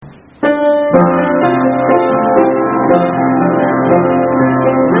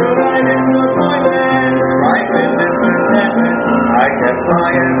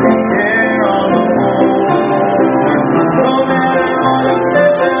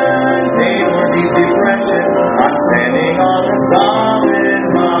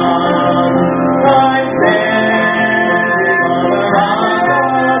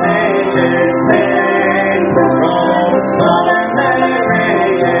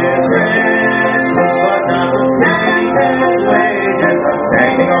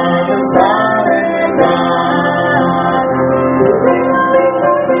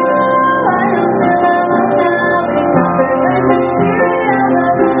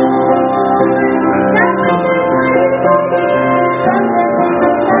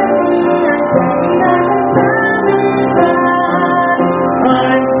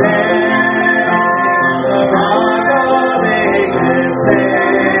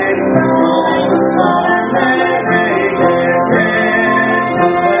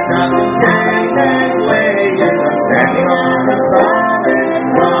solid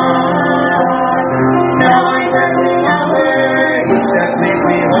rock. Now I'm pressing outward, each step leads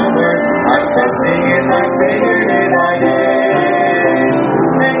me homeward. I'm trusting in my Savior day by day.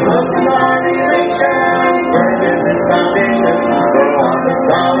 And close to my relation, firm is His foundation. So on the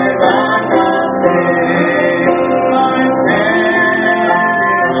solid rock I'll stay. I'm standing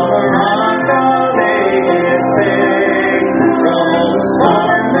on the rock of ages safe. From all the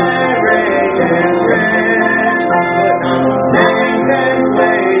storm that rages red, but not one Satan's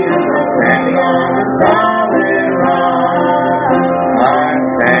wages. I'm standing on the solid rock. I'm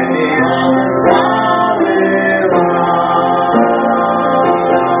standing on the solid rock.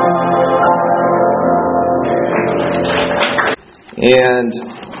 And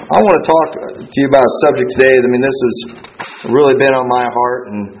I want to talk to you about a subject today. I mean, this has really been on my heart,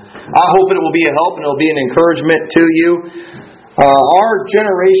 and I hope it will be a help and it will be an encouragement to you. Our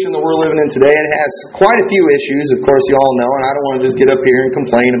generation that we're living in today, it has quite a few issues, of course you all know, and I don't want to just get up here and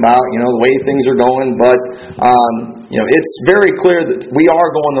complain about, the way things are going, but, it's very clear that we are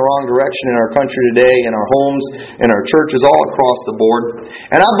going the wrong direction in our country today, in our homes, in our churches, all across the board.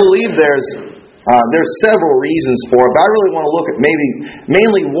 And I believe there's several reasons for it, but I really want to look at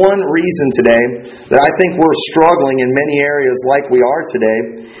mainly one reason today that I think we're struggling in many areas like we are today,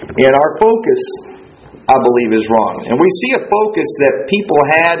 and our focus, I believe, is wrong. And we see a focus that people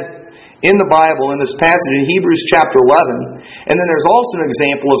had in the Bible, in this passage in Hebrews chapter 11, and then there's also an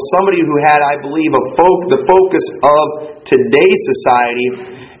example of somebody who had, I believe, the focus of today's society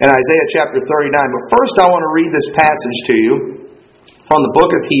in Isaiah chapter 39. But first I want to read this passage to you from the book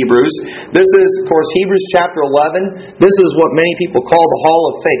of Hebrews. This is, of course, Hebrews chapter 11. This is what many people call the Hall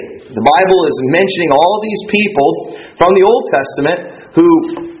of Faith. The Bible is mentioning all of these people from the Old Testament who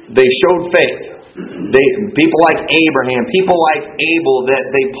they showed faith. People like Abraham, people like Abel, that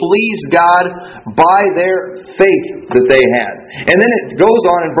they pleased God by their faith that they had. And then it goes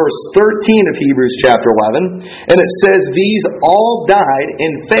on in verse 13 of Hebrews chapter 11, and it says, "These all died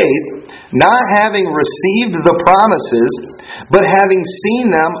in faith, not having received the promises, but having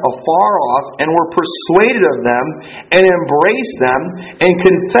seen them afar off, and were persuaded of them, and embraced them, and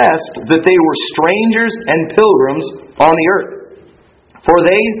confessed that they were strangers and pilgrims on the earth. For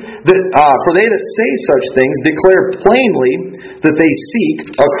they that say such things declare plainly that they seek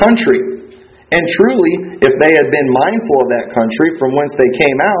a country. And truly, if they had been mindful of that country from whence they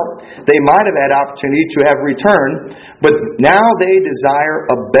came out, they might have had opportunity to have returned. But now they desire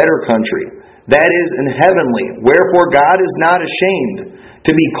a better country, that is, an heavenly. Wherefore God is not ashamed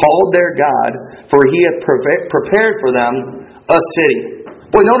to be called their God, for He hath prepared for them a city."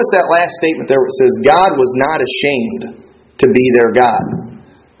 Boy, notice that last statement there where it says, God was not ashamed to be their God.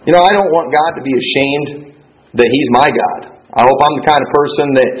 I don't want God to be ashamed that He's my God. I hope I'm the kind of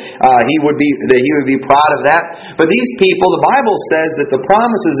person that He would be proud of that. But these people, the Bible says that the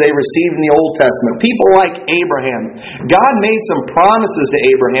promises they received in the Old Testament, people like Abraham, God made some promises to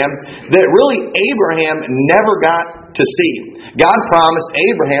Abraham that really Abraham never got to see. God promised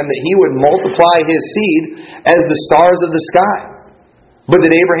Abraham that he would multiply his seed as the stars of the sky. But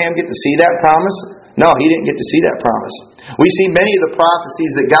did Abraham get to see that promise? No, he didn't get to see that promise. We see many of the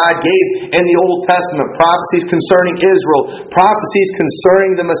prophecies that God gave in the Old Testament, prophecies concerning Israel, prophecies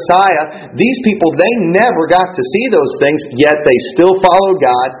concerning the Messiah. These people, they never got to see those things, yet they still followed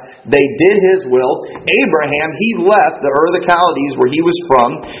God. They did His will. Abraham, he left the Ur of the Chaldees where he was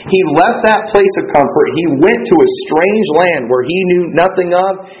from. He left that place of comfort. He went to a strange land where he knew nothing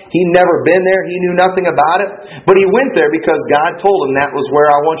of. He'd never been there. He knew nothing about it. But he went there because God told him, that was where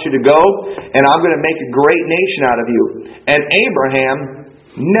I want you to go, and I'm going to make a great nation out of you. And Abraham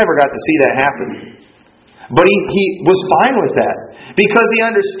never got to see that happen. But he was fine with that, because he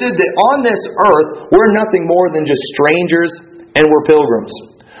understood that on this earth, we're nothing more than just strangers and we're pilgrims.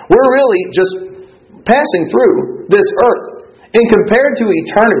 We're really just passing through this earth. And compared to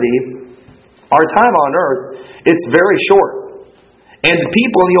eternity, our time on earth, it's very short. And the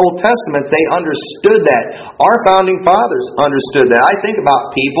people in the Old Testament, they understood that. Our founding fathers understood that. I think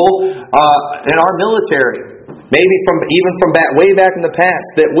about people in our military, maybe from way back in the past,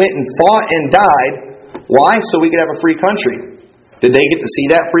 that went and fought and died. Why? So we could have a free country. Did they get to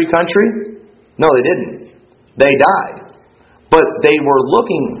see that free country? No, they didn't. They died. But they were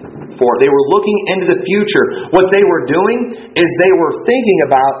looking into the future. What they were doing is they were thinking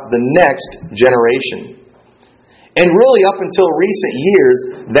about the next generation. And really up until recent years,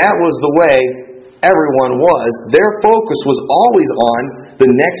 that was the way everyone was. Their focus was always on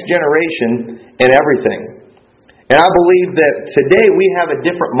the next generation and everything. And I believe that today we have a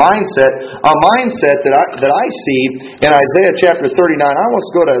different mindset, a mindset that I see in Isaiah chapter 39. I want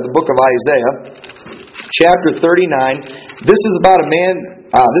to go to the book of Isaiah. chapter 39. This is about a man,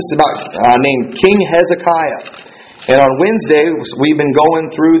 named King Hezekiah. And on Wednesday, we've been going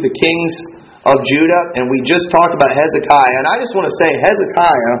through the kings of Judah, and we just talked about Hezekiah. And I just want to say,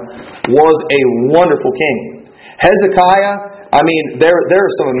 Hezekiah was a wonderful king. Hezekiah, there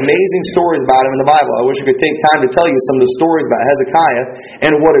are some amazing stories about him in the Bible. I wish I could take time to tell you some of the stories about Hezekiah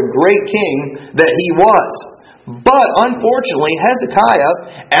and what a great king that he was. But unfortunately,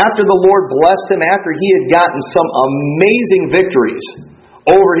 Hezekiah, after the Lord blessed him, after he had gotten some amazing victories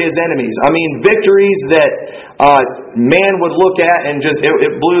over his enemies, victories that man would look at and just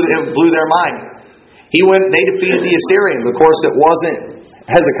it blew their mind. They defeated the Assyrians. Of course, it wasn't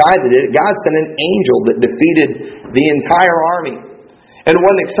Hezekiah that did it. God sent an angel that defeated the entire army. And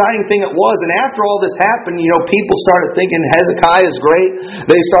what an exciting thing it was. And after all this happened, people started thinking Hezekiah is great.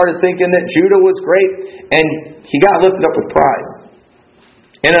 They started thinking that Judah was great. And he got lifted up with pride.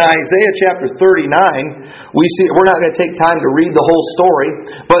 And in Isaiah chapter 39, we see, we're not going to take time to read the whole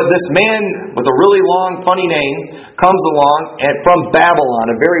story, but this man with a really long, funny name comes along from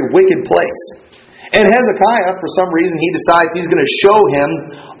Babylon, a very wicked place. And Hezekiah, for some reason, he decides he's going to show him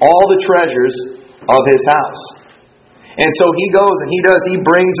all the treasures of his house. And so he goes and he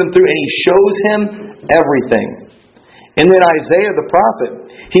brings him through and he shows him everything. And then Isaiah the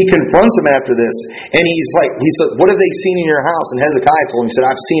prophet, he confronts him after this. And he said, what have they seen in your house? And Hezekiah told him, he said,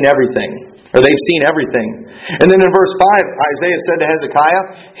 I've seen everything. Or they've seen everything. And then in verse 5, Isaiah said to Hezekiah,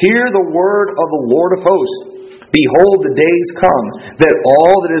 hear the word of the Lord of hosts. Behold, the days come, that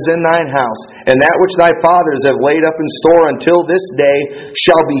all that is in thine house, and that which thy fathers have laid up in store until this day,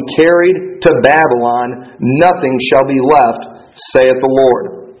 shall be carried to Babylon. Nothing shall be left, saith the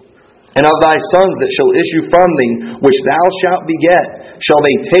Lord. And of thy sons that shall issue from thee, which thou shalt beget, shall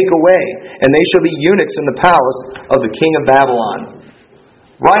they take away, and they shall be eunuchs in the palace of the king of Babylon.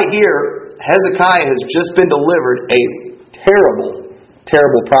 Right here, Hezekiah has just been delivered a terrible,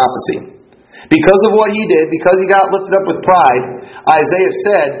 terrible prophecy. Because of what he did, because he got lifted up with pride, Isaiah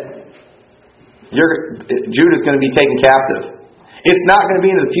said, Judah's going to be taken captive. It's not going to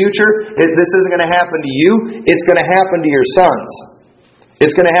be in the future. This isn't going to happen to you. It's going to happen to your sons.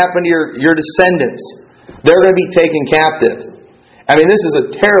 It's going to happen to your descendants. They're going to be taken captive. This is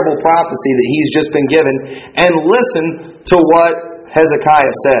a terrible prophecy that he's just been given. And listen to what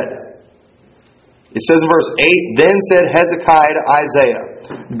Hezekiah said. It says in verse 8, Then said Hezekiah to Isaiah,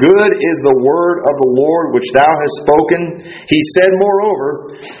 Good is the word of the Lord which thou hast spoken. He said,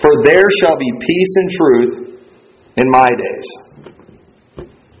 moreover, For there shall be peace and truth in my days.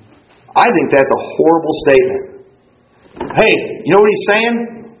 I think that's a horrible statement. Hey, you know what he's saying?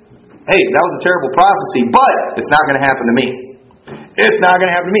 Hey, that was a terrible prophecy, but it's not going to happen to me. It's not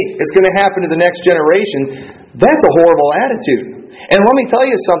going to happen to me. It's going to happen to the next generation. That's a horrible attitude. And let me tell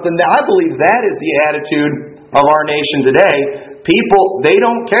you something, that I believe that is the attitude of our nation today. People, they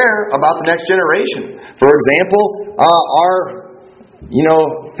don't care about the next generation. For example, our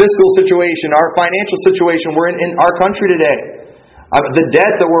fiscal situation, our financial situation we're in our country today. The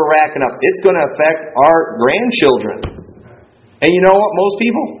debt that we're racking up, it's going to affect our grandchildren. And you know what, most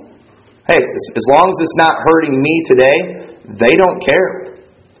people? Hey, as long as it's not hurting me today, they don't care.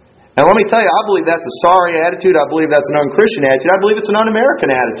 And let me tell you, I believe that's a sorry attitude. I believe that's an un-Christian attitude. I believe it's an un-American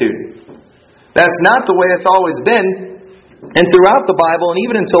attitude. That's not the way it's always been. And throughout the Bible, and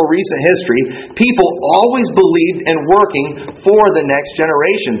even until recent history, people always believed in working for the next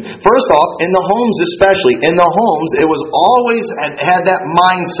generation. First off, in the homes especially. In the homes, it was always had that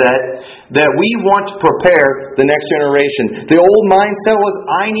mindset that we want to prepare the next generation. The old mindset was,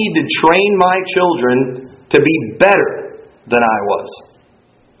 I need to train my children to be better than I was.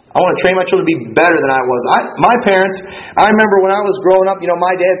 I want to train my children to be better than I was. My parents, I remember when I was growing up,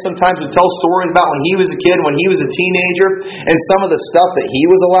 my dad sometimes would tell stories about when he was a kid, when he was a teenager, and some of the stuff that he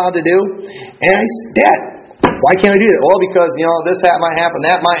was allowed to do. And I said, Dad, why can't I do that? Well, because, this might happen,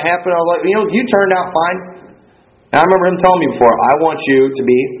 that might happen. I was like, you turned out fine. And I remember him telling me before, I want you to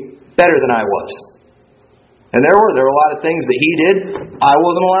be better than I was. And there were a lot of things that he did I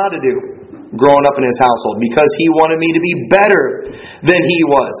wasn't allowed to do growing up in his household, because he wanted me to be better than he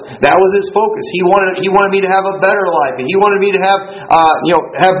was. That was his focus. He wanted me to have a better life, and he wanted me to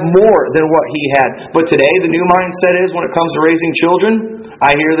have more than what he had. But today, the new mindset is, when it comes to raising children,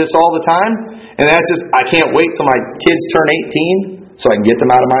 I hear this all the time, and that's just, I can't wait till my kids turn 18 so I can get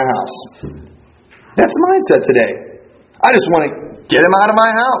them out of my house. That's the mindset today. I just want to get them out of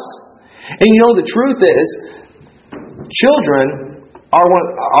my house. And the truth is, children are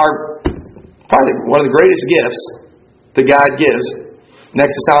probably one of the greatest gifts that God gives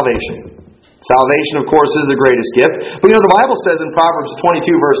next to salvation. Salvation, of course, is the greatest gift. But the Bible says in Proverbs 22,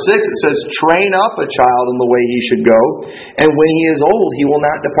 verse 6, it says, train up a child in the way he should go, and when he is old, he will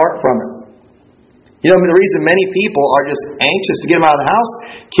not depart from it. The reason many people are just anxious to get them out of the house,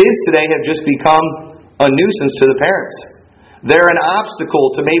 kids today have just become a nuisance to the parents. They're an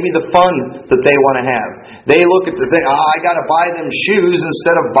obstacle to maybe the fun that they want to have. They look at the thing, I got to buy them shoes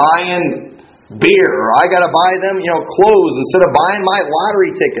instead of buying beer, or I got to buy them, clothes instead of buying my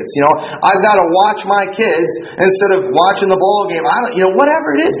lottery tickets. I've got to watch my kids instead of watching the ball game. Whatever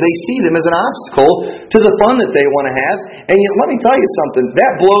it is, they see them as an obstacle to the fun that they want to have. And yet, let me tell you something,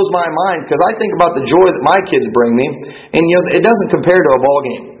 that blows my mind, because I think about the joy that my kids bring me, and it doesn't compare to a ball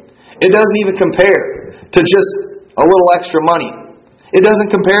game. It doesn't even compare to just a little extra money. It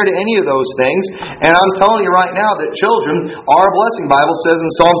doesn't compare to any of those things. And I'm telling you right now that children are a blessing. The Bible says in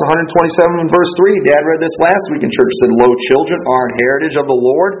Psalms 127 verse 3, Dad read this last week in church, said, lo, children are an heritage of the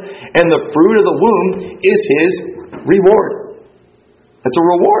Lord, and the fruit of the womb is His reward. It's a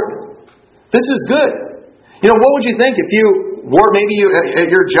reward. This is good. What would you think if at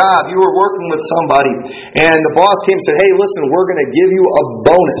your job, you were working with somebody, and the boss came and said, hey, listen, we're going to give you a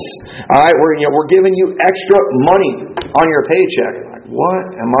bonus. All right, we're giving you extra money on your paycheck. What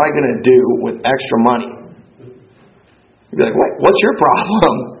am I going to do with extra money? You'd be like, what's your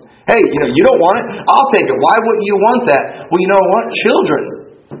problem? Hey, you don't want it? I'll take it. Why wouldn't you want that? Well, you know what? Children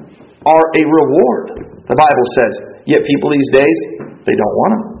are a reward, the Bible says. Yet people these days, they don't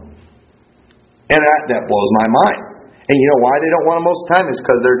want them. And that blows my mind. And you know why they don't want them most of the time? It's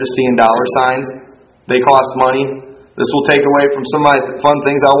because they're just seeing dollar signs. They cost money. This will take away from some of the fun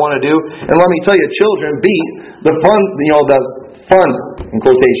things I want to do. And let me tell you, children beat the fun, the fun, in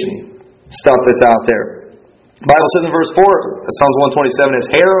quotation, stuff that's out there. The Bible says in verse 4, Psalms 127, as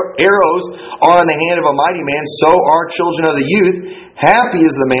arrows are in the hand of a mighty man, so are children of the youth. Happy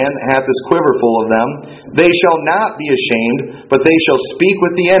is the man that hath his quiver full of them. They shall not be ashamed, but they shall speak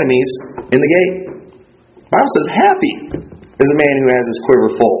with the enemies in the gate. The Bible says, happy is the man who has his quiver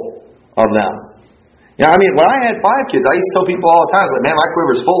full of them. When I had 5 kids, I used to tell people all the time, I was like, man, my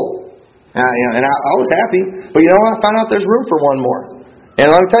quiver's full. And I was happy. But I found out there's room for one more. And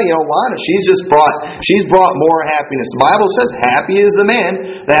let me tell you, Lana, she's brought more happiness. The Bible says, happy is the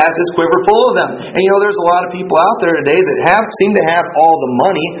man that hath his quiver full of them. And there's a lot of people out there today that seem to have all the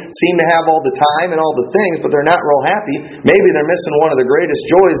money, seem to have all the time and all the things, but they're not real happy. Maybe they're missing one of the greatest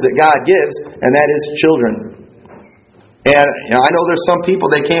joys that God gives, and that is children. And I know there's some people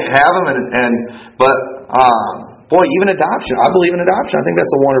they can't have them, but even adoption. I believe in adoption. I think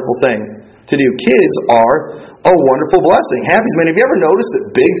that's a wonderful thing to do. Kids are a wonderful blessing. Happy. Have you ever noticed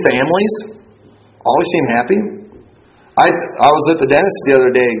that big families always seem happy? I was at the dentist the other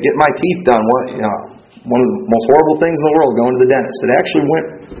day getting my teeth done. One of the most horrible things in the world, going to the dentist. It actually went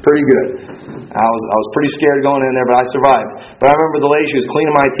pretty good. I was pretty scared going in there, but I survived. But I remember the lady, she was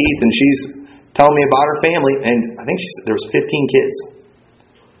cleaning my teeth, and she's telling me about her family, and I think there was 15 kids.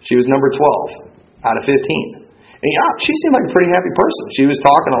 She was number 12 out of 15. And she seemed like a pretty happy person. She was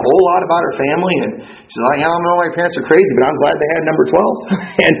talking a whole lot about her family, and she's like, I don't know, my parents are crazy, but I'm glad they had number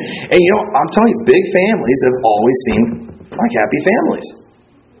 12. and I'm telling you, big families have always seemed like happy families.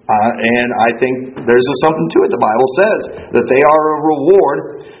 And I think there's something to it. The Bible says that they are a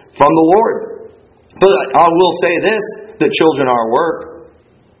reward from the Lord. But I will say this, that children are work.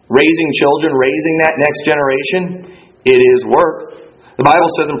 Raising children, raising that next generation, it is work. The Bible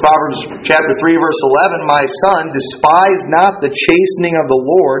says in Proverbs chapter 3, verse 11, my son, despise not the chastening of the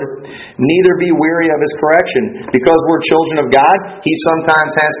Lord, neither be weary of His correction. Because we're children of God, He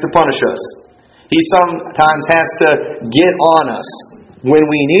sometimes has to punish us. He sometimes has to get on us when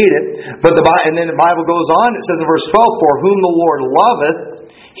we need it. And then the Bible goes on, it says in verse 12, for whom the Lord loveth,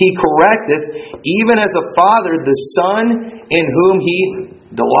 He correcteth, even as a father the son in whom He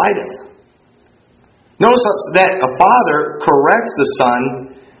delighteth. Notice that a father corrects the son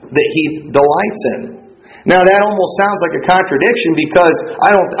that he delights in. Now that almost sounds like a contradiction, because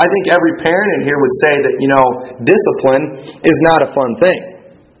I think every parent in here would say that discipline is not a fun thing.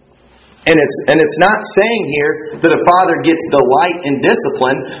 And it's not saying here that a father gets delight in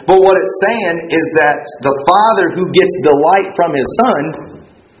discipline, but what it's saying is that the father who gets delight from his son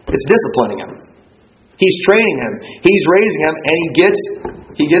is disciplining him. He's training him. He's raising him, and he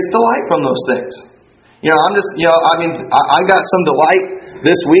gets delight from those things. I got some delight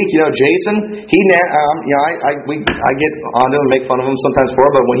this week. Jason, I get on to him and make fun of him sometimes for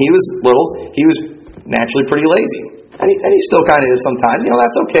it, but when he was little, he was naturally pretty lazy. And he still kind of is sometimes.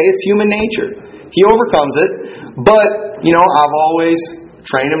 That's okay. It's human nature. He overcomes it. But, I've always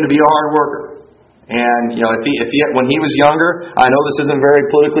trained him to be a hard worker. And when he was younger, I know this isn't very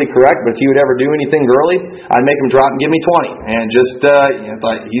politically correct, but if he would ever do anything girly, I'd make him drop and give me 20, and just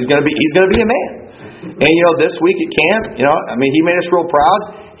thought he's gonna be a man. And this week at camp, he made us real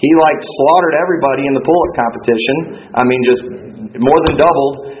proud. He slaughtered everybody in the pull-up competition. Just more than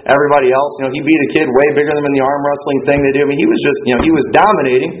doubled everybody else. He beat a kid way bigger than him in the arm wrestling thing they do. He was just he was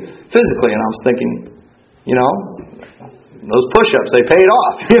dominating physically, and I was thinking, those push-ups, they paid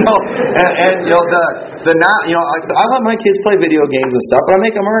off, I let my kids play video games and stuff, but I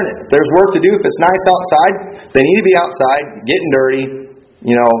make them earn it. If there's work to do, if it's nice outside, they need to be outside, getting dirty,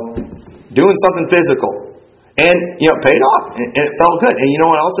 doing something physical. And, it paid off, and it felt good. And you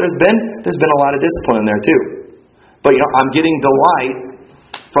know what else there's been? There's been a lot of discipline in there too. But, I'm getting delight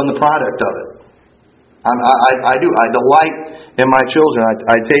from the product of it. I do. I delight in my children.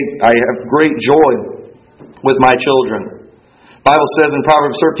 I have great joy with my children. The Bible says in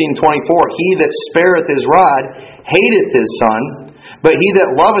Proverbs 13:24, he that spareth his rod hateth his son, but he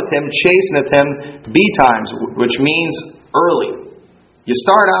that loveth him chasteneth him betimes, which means early. You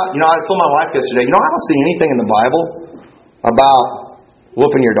start out, I told my wife yesterday, I don't see anything in the Bible about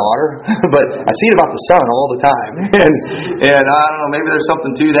whooping your daughter, but I see it about the son all the time. And I don't know, maybe there's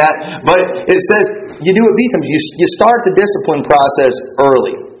something to that. But it says you do it betimes. You start the discipline process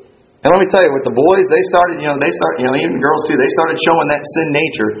early. And let me tell you, with the boys, they started, even girls too, they started showing that sin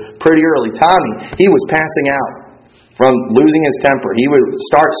nature pretty early. Tommy, he was passing out from losing his temper. He would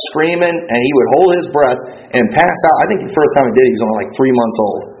start screaming, and he would hold his breath and pass out. I think the first time he did, he was only 3 months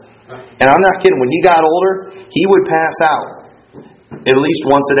old. And I'm not kidding. When he got older, he would pass out at least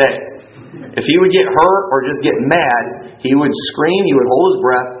once a day. If he would get hurt or just get mad, he would scream, he would hold his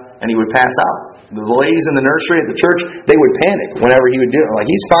breath, and he would pass out. The ladies in the nursery at the church, they would panic whenever he would do it.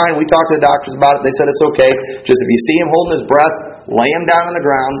 He's fine. We talked to the doctors about it. They said it's okay. Just if you see him holding his breath, lay him down on the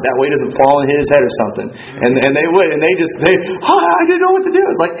ground. That way he doesn't fall and hit his head or something. And they would. And I didn't know what to do.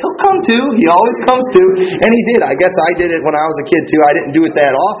 It's he'll come to. He always comes to. And he did. I guess I did it when I was a kid too. I didn't do it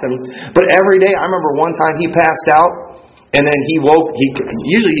that often. But every day, I remember one time he passed out. And then he woke,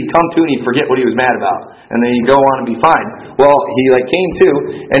 usually he'd come to and he'd forget what he was mad about. And then he'd go on and be fine. Well, he came to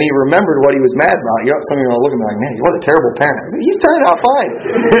and he remembered what he was mad about. Some of you are looking at me man, you're a terrible parent. I said, he's turned out fine.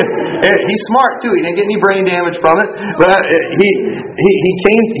 And he's smart too. He didn't get any brain damage from it. But he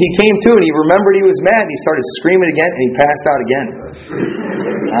came to and he remembered he was mad and he started screaming again and he passed out again.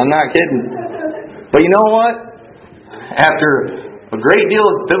 I'm not kidding. But you know what? After a great deal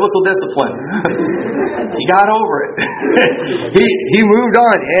of biblical discipline, he got over it. he moved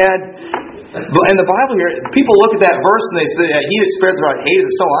on. And in the Bible here, people look at that verse and they say, he that spareth his rod hateth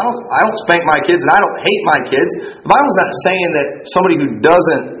his son. I don't spank my kids and I don't hate my kids. The Bible's not saying that somebody who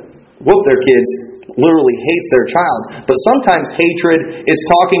doesn't whoop their kids literally hates their child. But sometimes hatred is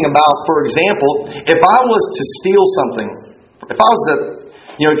talking about, for example, if I was to steal something, if I was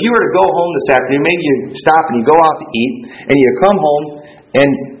if you were to go home this afternoon, maybe you stop and you go out to eat, and you come home and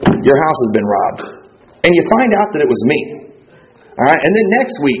your house has been robbed. And you find out that it was me. Alright? And then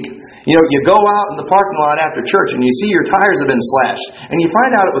next week, you go out in the parking lot after church and you see your tires have been slashed. And you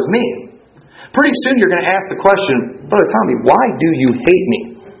find out it was me. Pretty soon you're going to ask the question, Brother Tommy, why do you hate me?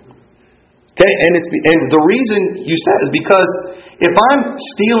 Okay? And the reason you said is because if I'm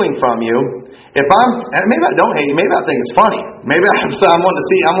stealing from you, and maybe I don't hate you, maybe I think it's funny. Maybe I'm wanting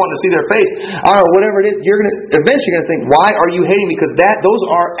to see their face. I don't know, whatever it is, you're eventually going to think, why are you hating me? Because those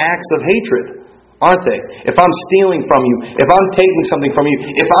are acts of hatred, aren't they? If I'm stealing from you, if I'm taking something from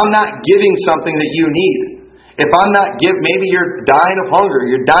you, if I'm not giving something that you need, if I'm not maybe you're dying of hunger,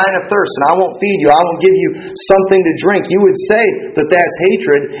 you're dying of thirst, and I won't feed you, I won't give you something to drink, you would say that that's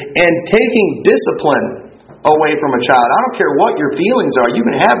hatred. And taking discipline away from a child, I don't care what your feelings are. You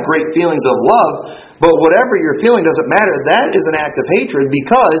can have great feelings of love, but whatever you're feeling doesn't matter. That is an act of hatred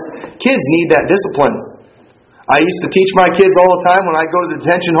because kids need that discipline. I used to teach my kids all the time when I go to the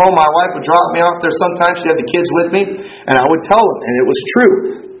detention home. My wife would drop me off there sometimes. She'd have the kids with me, and I would tell them, and it was true.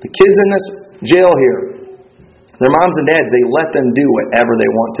 The kids in this jail here, their moms and dads, they let them do whatever they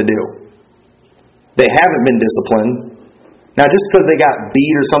want to do. They haven't been disciplined. Now, just because they got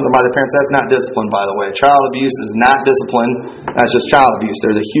beat or something by their parents, that's not discipline, by the way. Child abuse is not discipline. That's just child abuse.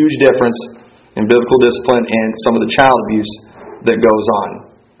 There's a huge difference in biblical discipline and some of the child abuse that goes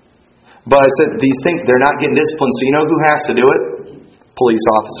on. But I said, these things, they're not getting disciplined. So you know who has to do it? Police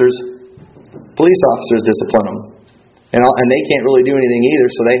officers. Police officers discipline them. And they can't really do anything either,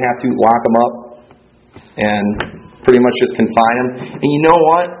 so they have to lock them up and pretty much just confine them. And you know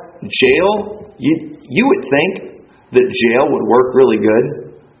what? Jail, you would think that jail would work really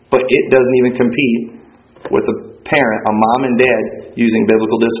good, but it doesn't even compete with a parent, a mom and dad, using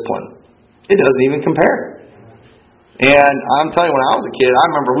biblical discipline. It doesn't even compare. And I'm telling you, when I was a kid, I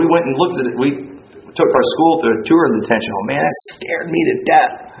remember we went and looked at it. We took our school to a tour of detention. Oh man, that scared me to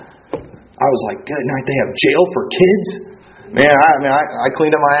death. I was like, good night, they have jail for kids? Man, I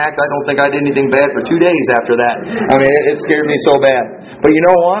cleaned up my act. I don't think I did anything bad for 2 days after that. I mean, it scared me so bad. But you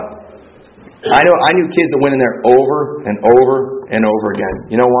know what? I knew kids that went in there over and over and over again.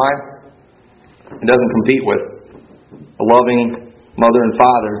 You know why? It doesn't compete with a loving mother and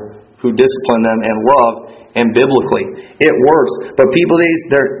father who discipline them and love and biblically. It works. But people,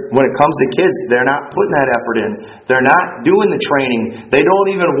 when it comes to kids, they're not putting that effort in. They're not doing the training. They don't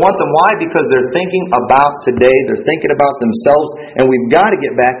even want them. Why? Because they're thinking about today. They're thinking about themselves. And we've got to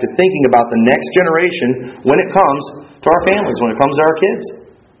get back to thinking about the next generation when it comes to our families, when it comes to our kids.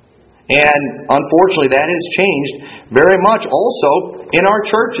 And unfortunately, that has changed very much also in our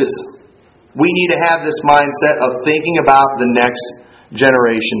churches. We need to have this mindset of thinking about the next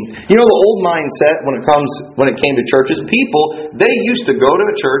generation. You know, the old mindset when it came to churches, people, they used to go to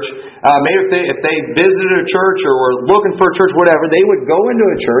a church, maybe if they visited a church or were looking for a church, whatever, they would go into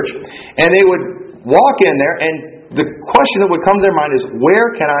a church and they would walk in there, and the question that would come to their mind is, where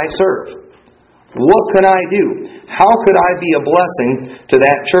can I serve? What can I do? How could I be a blessing to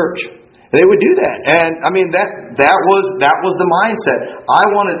that church? They would do that. And I mean, that was the mindset.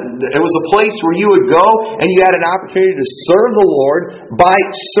 It was a place where you would go and you had an opportunity to serve the Lord by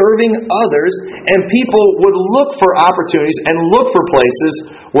serving others, and people would look for opportunities and look for places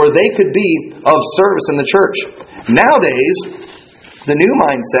where they could be of service in the church. Nowadays, the new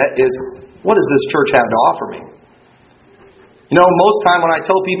mindset is, what does this church have to offer me? You know, most time when I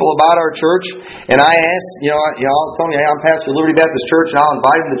tell people about our church, and I ask, I'll tell them, hey, I'm pastor of Liberty Baptist Church, and I'll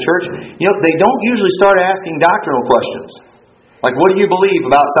invite them to church. They don't usually start asking doctrinal questions. Like, what do you believe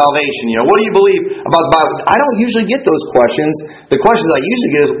about salvation? What do you believe about the Bible? I don't usually get those questions. The questions I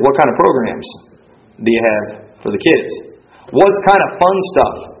usually get is, what kind of programs do you have for the kids? What kind of fun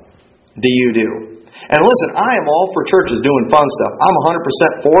stuff do you do? And listen, I am all for churches doing fun stuff. I'm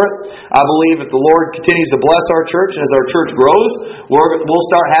 100% for it. I believe if the Lord continues to bless our church, and as our church grows, we'll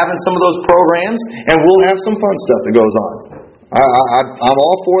start having some of those programs, and we'll have some fun stuff that goes on. I'm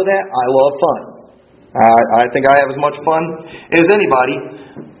all for that. I love fun. I think I have as much fun as anybody.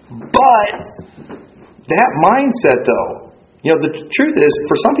 But that mindset, though, the truth is,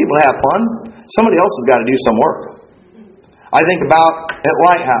 for some people to have fun, somebody else has got to do some work. I think about at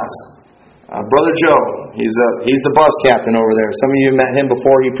Lighthouse. Brother Joe, he's the bus captain over there. Some of you met him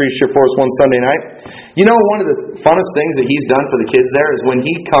before. He preached here for us one Sunday night. One of the funnest things that he's done for the kids there is when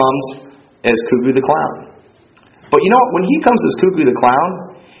he comes as Cuckoo the Clown. But when he comes as Cuckoo the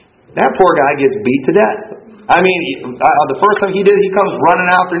Clown, that poor guy gets beat to death. I mean, the first time he did it, he comes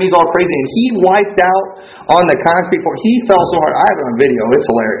running out there and he's all crazy, and he wiped out on the concrete floor. He fell so hard. I have it on video. It's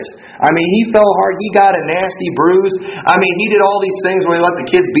hilarious. I mean, he fell hard. He got a nasty bruise. I mean, he did all these things where he let the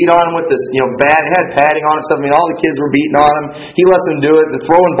kids beat on him with this, bad, it had padding on it and stuff. I mean, all the kids were beating on him. He lets them do it. They're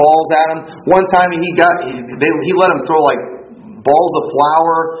throwing balls at him. One time he let him throw like balls of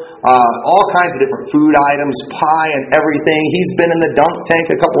flour, all kinds of different food items, pie and everything. He's been in the dunk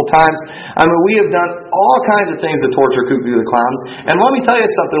tank a couple times. I mean, we have done all kinds of things to torture Cuckoo the Clown. And let me tell you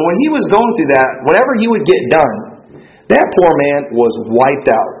something. When he was going through that, whenever he would get done, that poor man was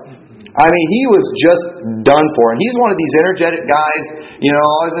wiped out. I mean, he was just done for. And he's one of these energetic guys,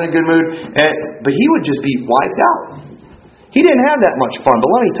 always in a good mood. But he would just be wiped out. He didn't have that much fun. But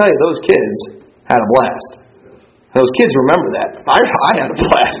let me tell you, those kids had a blast. Those kids remember that. I had a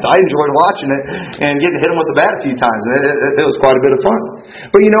blast. I enjoyed watching it and getting to hit them with the bat a few times. It was quite a bit of fun.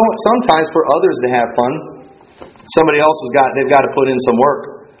 But sometimes for others to have fun, somebody else they've got to put in some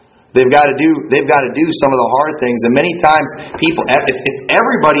work. They've got to do some of the hard things. And many times people, if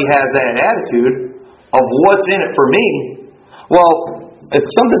everybody has that attitude of what's in it for me, well, if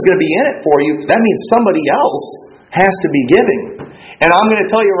something's going to be in it for you, that means somebody else has to be giving. And I'm going to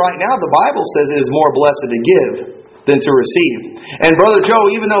tell you right now, the Bible says it is more blessed to give than to receive. And Brother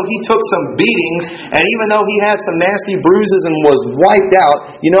Joe, even though he took some beatings, and even though he had some nasty bruises and was wiped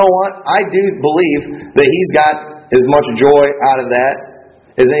out, you know what? I do believe that he's got as much joy out of that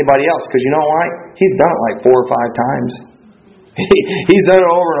as anybody else. Because you know why? He's done it like 4 or 5 times. He's done it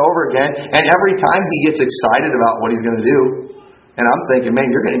over and over again. And every time he gets excited about what he's going to do. And I'm thinking,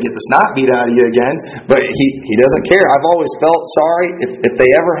 man, you're going to get the snot beat out of you again. But he doesn't care. I've always felt sorry if they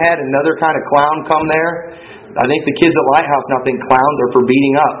ever had another kind of clown come there. I think the kids at Lighthouse now think clowns are for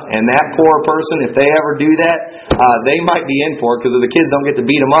beating up. And that poor person, if they ever do that, they might be in for it, because if the kids don't get to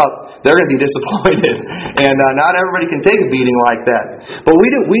beat them up, they're going to be disappointed. And not everybody can take a beating like that. But we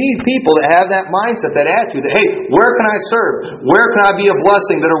need people that have that mindset, that attitude, that, hey, where can I serve? Where can I be a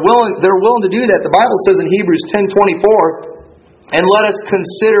blessing? They're willing to do that. The Bible says in Hebrews 10:24, and let us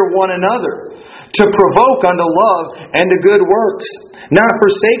consider one another to provoke unto love and to good works, not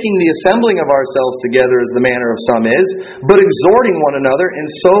forsaking the assembling of ourselves together as the manner of some is, but exhorting one another, and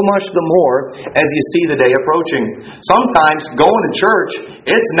so much the more as you see the day approaching. Sometimes going to church,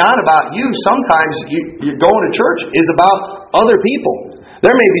 it's not about you. Sometimes you going to church is about other people.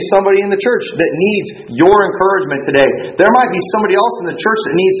 There may be somebody in the church that needs your encouragement today. There might be somebody else in the church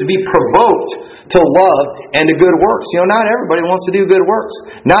that needs to be provoked to love and to good works. Not everybody wants to do good works.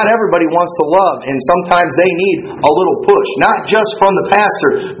 Not everybody wants to love, and sometimes they need a little push. Not just from the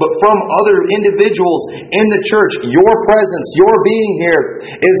pastor, but from other individuals in the church. Your presence, your being here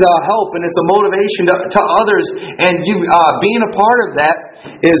is a help, and it's a motivation to others, and you being a part of that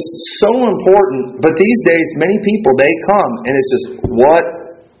is so important. But these days, many people, they come, and it's just,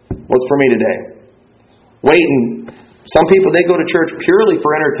 what's for me today? Waiting. Some people, they go to church purely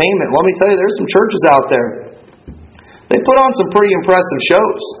for entertainment. Let me tell you, there's some churches out there. They put on some pretty impressive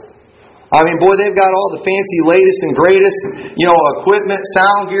shows. I mean, boy, they've got all the fancy latest and greatest, equipment,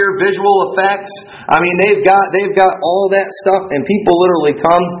 sound gear, visual effects. I mean, they've got all that stuff, and people literally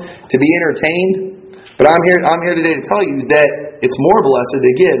come to be entertained. But I'm here today to tell you that it's more blessed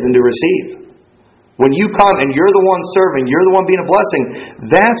to give than to receive. When you come and you're the one serving, you're the one being a blessing,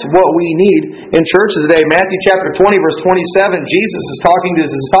 that's what we need in churches today. Matthew chapter 20, verse 27, Jesus is talking to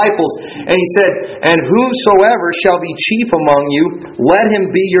His disciples, and He said, and whosoever shall be chief among you, let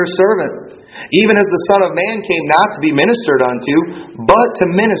him be your servant. Even as the Son of Man came not to be ministered unto, but to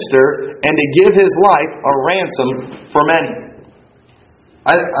minister and to give His life a ransom for many.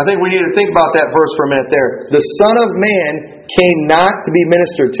 I think we need to think about that verse for a minute there. The Son of Man came not to be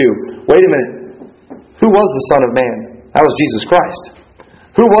ministered to. Wait a minute. Who was the Son of Man? That was Jesus Christ.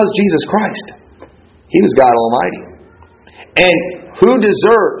 Who was Jesus Christ? He was God Almighty. And who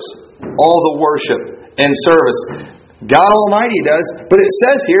deserves all the worship and service? God Almighty does. But it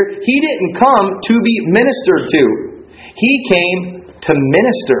says here, He didn't come to be ministered to. He came to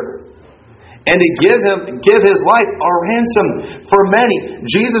minister and to give His life a ransom for many.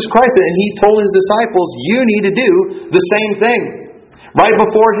 Jesus Christ, and He told His disciples, you need to do the same thing. Right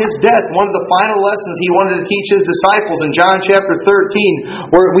before His death, one of the final lessons He wanted to teach His disciples in John chapter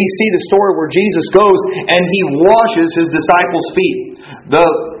 13, where we see the story where Jesus goes and He washes His disciples' feet. The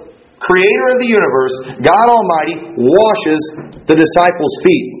Creator of the universe, God Almighty, washes the disciples'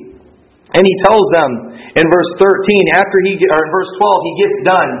 feet. And He tells them in verse 13, in verse 12, He gets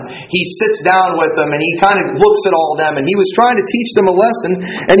done. He sits down with them and He kind of looks at all of them, and He was trying to teach them a lesson.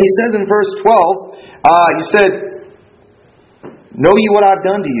 And He says in verse 12, He said, know ye what I've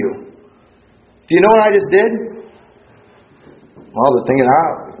done to you? Do you know what I just did? Well, they're thinking,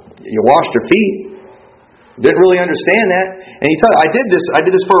 you washed your feet. Didn't really understand that. And He told, I did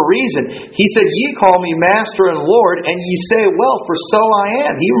this for a reason. He said, ye call me Master and Lord, and ye say, well, for so I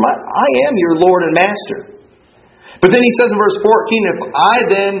am. I am your Lord and Master. But then He says in verse 14, if I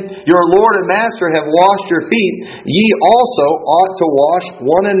then, your Lord and Master, have washed your feet, ye also ought to wash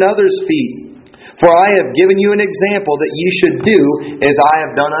one another's feet. For I have given you an example that ye should do as I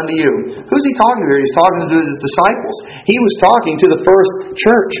have done unto you. Who's He talking to here? He's talking to His disciples. He was talking to the first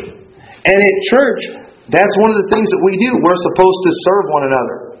church. And at church, that's one of the things that we do. We're supposed to serve one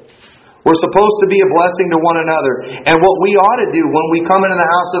another. We're supposed to be a blessing to one another. And what we ought to do when we come into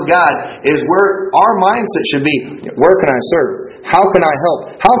the house of God is where our mindset should be, where can I serve? How can I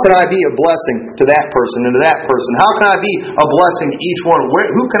help? How can I be a blessing to that person and to that person? How can I be a blessing to each one?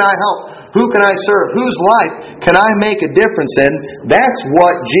 Who can I help? Who can I serve? Whose life can I make a difference in? That's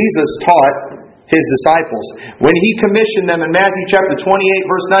what Jesus taught His disciples. When He commissioned them in Matthew chapter 28,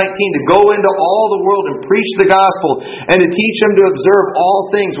 verse 19, to go into all the world and preach the gospel and to teach them to observe all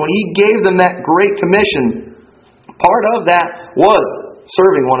things, when He gave them that great commission, part of that was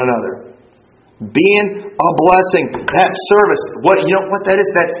serving one another. Being a blessing, that service, what that is?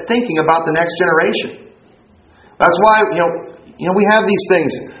 That's thinking about the next generation. That's why we have these things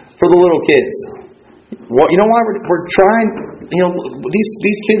for the little kids. Well, you know why we're trying?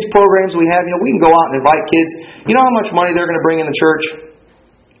 These kids programs we have. We can go out and invite kids. You know how much money they're going to bring in the church?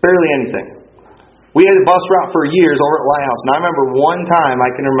 Barely anything. We had a bus route for years over at Lighthouse, and I remember one time.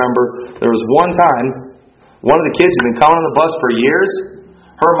 There was one time, one of the kids had been coming on the bus for years.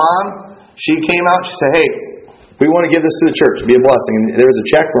 Her mom. She came out, she said, hey, we want to give this to the church, be a blessing. And there was a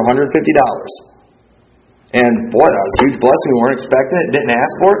check for $150. And boy, that was a huge blessing. We weren't expecting it, didn't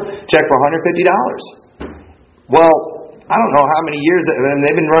ask for it. Check for $150. Well, I don't know how many years, and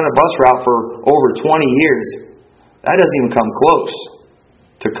they've been running a bus route for over 20 years. That doesn't even come close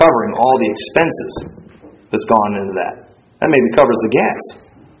to covering all the expenses that's gone into that. That maybe covers the gas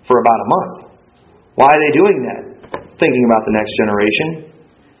for about a month. Why are they doing that? Thinking about the next generation.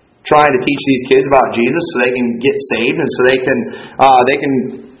 Trying to teach these kids about Jesus so they can get saved and so they can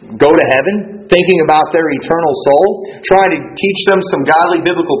go to heaven. Thinking about their eternal soul. Trying to teach them some godly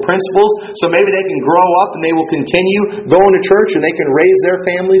biblical principles so maybe they can grow up and they will continue going to church and they can raise their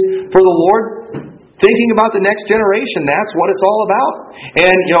families for the Lord. Thinking about the next generation, that's what it's all about.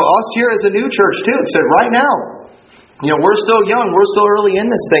 And us here as a new church too, it said right now, we're still young, we're still early in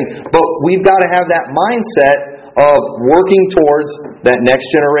this thing, but we've got to have that mindset of working towards that next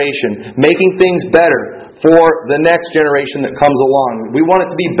generation, making things better for the next generation that comes along. We want it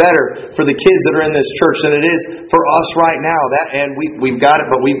to be better for the kids that are in this church than it is for us right now. We've got it,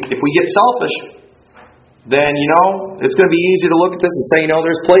 but if we get selfish, then it's going to be easy to look at this and say,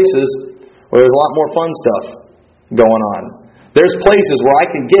 there's places where there's a lot more fun stuff going on. There's places where I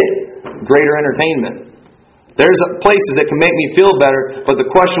can get greater entertainment. There's places that can make me feel better, but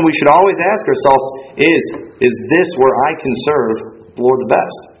the question we should always ask ourselves is this where I can serve the Lord the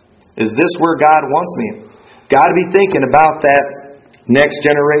best? Is this where God wants me? Got to be thinking about that next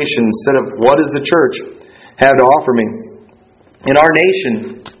generation instead of what does the church have to offer me? In our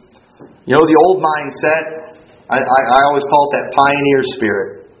nation, the old mindset, I always call it that pioneer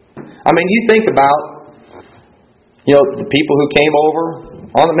spirit. I mean, you think about, the people who came over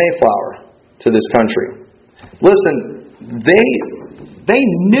on the Mayflower to this country. Listen, they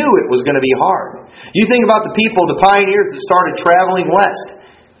knew it was going to be hard. You think about the people, the pioneers that started traveling west.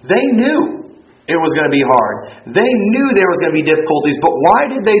 They knew it was going to be hard. They knew there was going to be difficulties, but why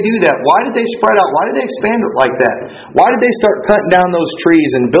did they do that? Why did they spread out? Why did they expand it like that? Why did they start cutting down those trees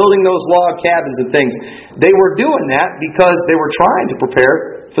and building those log cabins and things? They were doing that because they were trying to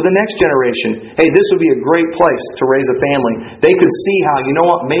prepare for the next generation. Hey, this would be a great place to raise a family. They could see how,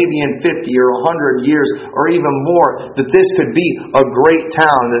 maybe in 50 or 100 years or even more, that this could be a great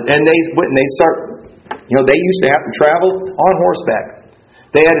town. And they start, they used to have to travel on horseback.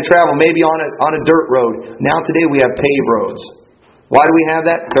 They had to travel maybe on a dirt road. Now today we have paved roads. Why do we have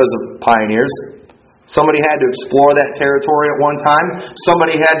that? Because of pioneers. Somebody had to explore that territory at one time.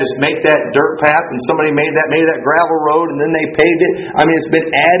 Somebody had to make that dirt path, and somebody made that gravel road, and then they paved it. I mean, it's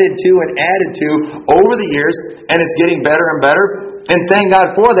been added to over the years, and it's getting better and better. And thank God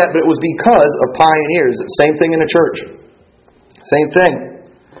for that, but it was because of pioneers. Same thing in the church. Same thing.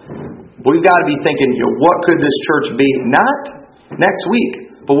 We've got to be thinking, what could this church be? Not next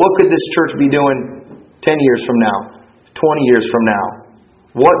week, but what could this church be doing 10 years from now, 20 years from now?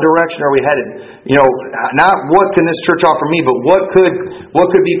 What direction are we headed? Not what can this church offer me, but what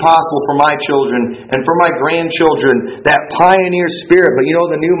could be possible for my children and for my grandchildren? That pioneer spirit. But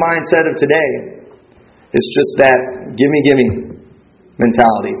the new mindset of today is just that gimme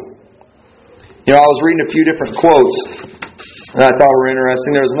mentality. I was reading a few different quotes that I thought were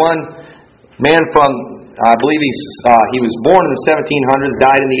interesting. There was one man from, I believe he was born in the 1700s,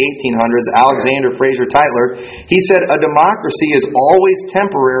 died in the 1800s, Alexander Fraser Tytler. He said, a democracy is always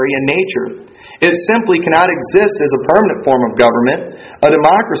temporary in nature. It simply cannot exist as a permanent form of government. A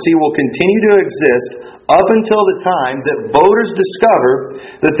democracy will continue to exist up until the time that voters discover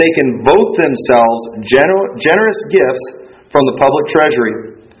that they can vote themselves generous gifts from the public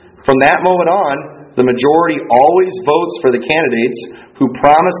treasury. From that moment on, the majority always votes for the candidates who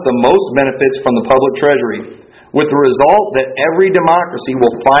promise the most benefits from the public treasury, with the result that every democracy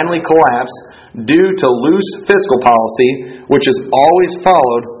will finally collapse due to loose fiscal policy, which is always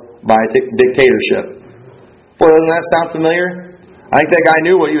followed by a dictatorship. Boy, doesn't that sound familiar? I think that guy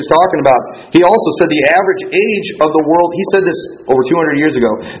knew what he was talking about. He also said the average age of the world, he said this over 200 years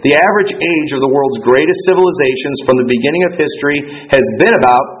ago, the average age of the world's greatest civilizations from the beginning of history has been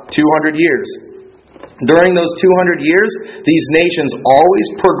about 200 years. During those 200 years, these nations always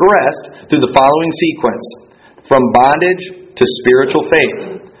progressed through the following sequence. From bondage to spiritual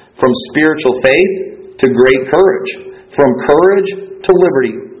faith. From spiritual faith to great courage. From courage to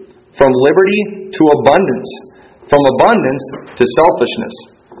liberty. From liberty to abundance. From abundance to selfishness.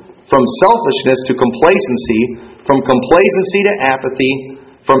 From selfishness to complacency. From complacency to apathy.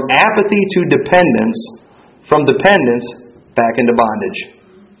 From apathy to dependence. From dependence back into bondage.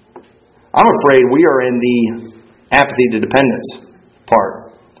 I'm afraid we are in the apathy to dependence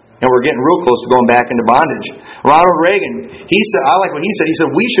part. And we're getting real close to going back into bondage. Ronald Reagan, I like what he said. He said,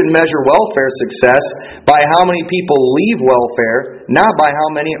 we should measure welfare success by how many people leave welfare, not by how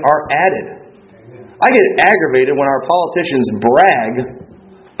many are added. I get aggravated when our politicians brag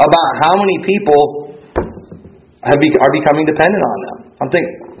about how many people are becoming dependent on them. I'm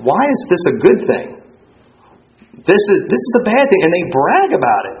thinking, why is this a good thing? This is the bad thing, and they brag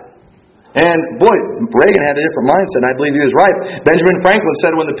about it. And boy, Reagan had a different mindset, and I believe he was right. Benjamin Franklin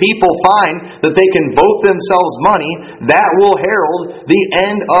said, when the people find that they can vote themselves money, that will herald the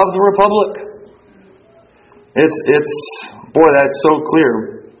end of the republic. Boy, that's so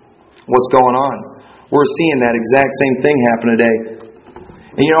clear what's going on. We're seeing that exact same thing happen today.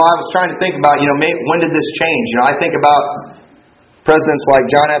 And I was trying to think about, when did this change? I think about presidents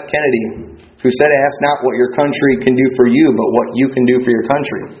like John F. Kennedy, who said, ask not what your country can do for you, but what you can do for your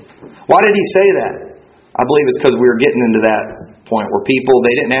country. Why did he say that? I believe it's because we were getting into that point where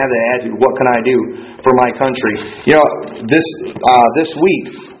they didn't have that attitude, what can I do for my country? This week,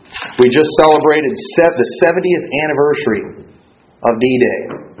 we just celebrated the 70th anniversary of D-Day.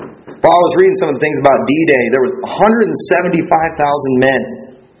 While I was reading some of the things about D-Day, there was 175,000 men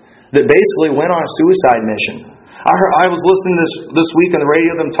that basically went on a suicide mission. I was listening this week on the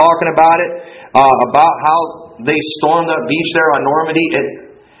radio, them talking about it, about how they stormed that beach there on Normandy.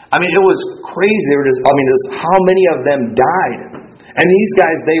 It was crazy. Just how many of them died. And these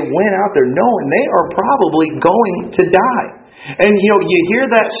guys, they went out there knowing they are probably going to die. And you hear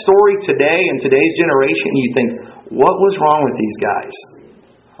that story today in today's generation, and you think, what was wrong with these guys?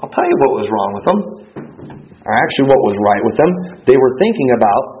 I'll tell you what was wrong with them. Or actually, what was right with them. They were thinking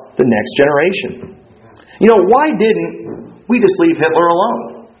about the next generation. Why didn't we just leave Hitler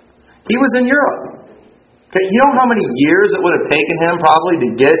alone? He was in Europe. Okay, you know how many years it would have taken him probably to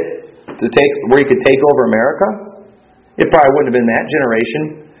get where he could take over America? It probably wouldn't have been that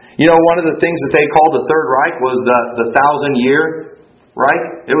generation. One of the things that they called the Third Reich was the 1,000-year Reich.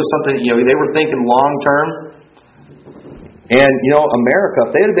 It was something, they were thinking long term. And, America,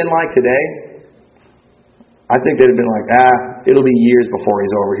 if they'd have been like today, I think they'd have been like, it'll be years before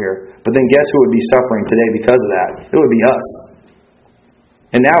he's over here. But then guess who would be suffering today because of that? It would be us.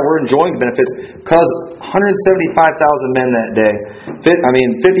 And now we're enjoying the benefits because 175,000 men that day. 50,000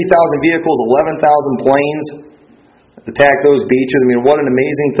 vehicles, 11,000 planes attacked those beaches. What an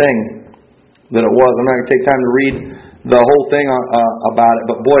amazing thing that it was. I'm not going to take time to read the whole thing about it.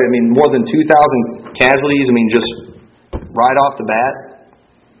 But boy, more than 2,000 casualties, just right off the bat.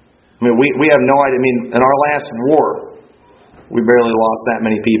 We have no idea. In our last war, we barely lost that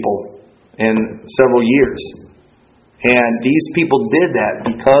many people in several years. And these people did that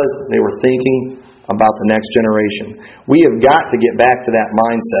because they were thinking about the next generation. We have got to get back to that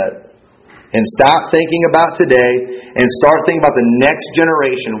mindset and stop thinking about today and start thinking about the next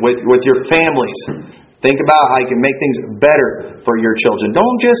generation with your families. Think about how you can make things better for your children.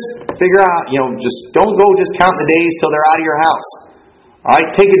 Don't just figure out, don't go just counting the days till they're out of your house. All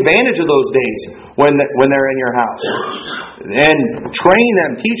right, take advantage of those days when they're in your house. And train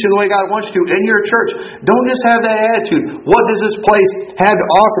them, teach them the way God wants you to in your church. Don't just have that attitude. What does this place have to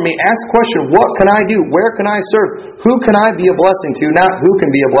offer me? Ask the question, what can I do? Where can I serve? Who can I be a blessing to? Not who can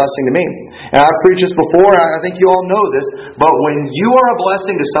be a blessing to me. And I've preached this before, and I think you all know this, but when you are a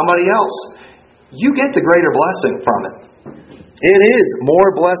blessing to somebody else, you get the greater blessing from it. It is more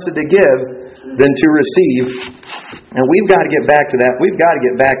blessed to give than to receive. And we've got to get back to that. We've got to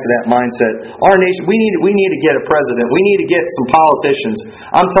get back to that mindset. Our nation, we need to get a president. We need to get some politicians.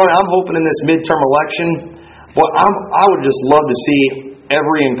 I'm telling you, I'm hoping in this midterm election, I would just love to see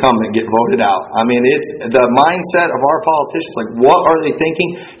every incumbent get voted out. It's the mindset of our politicians. Like, what are they thinking?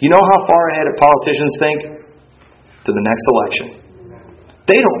 You know how far ahead politicians think? To the next election.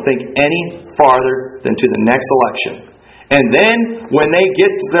 They don't think any farther than to the next election. And then, when they get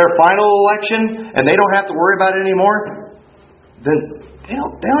to their final election, and they don't have to worry about it anymore, then they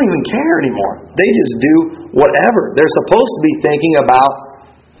don't even care anymore. They just do whatever. They're supposed to be thinking about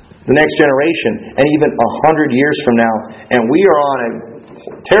the next generation, and even 100 years from now. And we are on a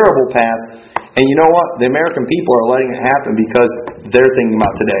terrible path. And you know what? The American people are letting it happen because they're thinking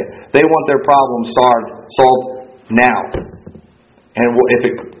about today. They want their problems solved now. And if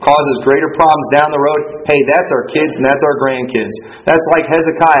it causes greater problems down the road, hey, that's our kids and that's our grandkids. That's like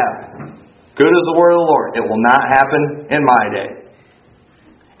Hezekiah. Good is the word of the Lord. It will not happen in my day.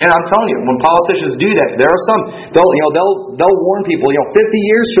 And I'm telling you, when politicians do that, there are some they'll warn people, 50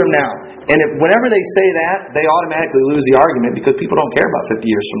 years from now. And whenever they say that, they automatically lose the argument because people don't care about 50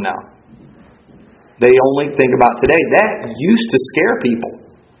 years from now. They only think about today. That used to scare people.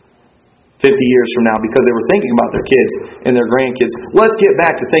 50 years from now because they were thinking about their kids and their grandkids. Let's get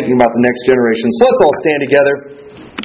back to thinking about the next generation. So let's all stand together.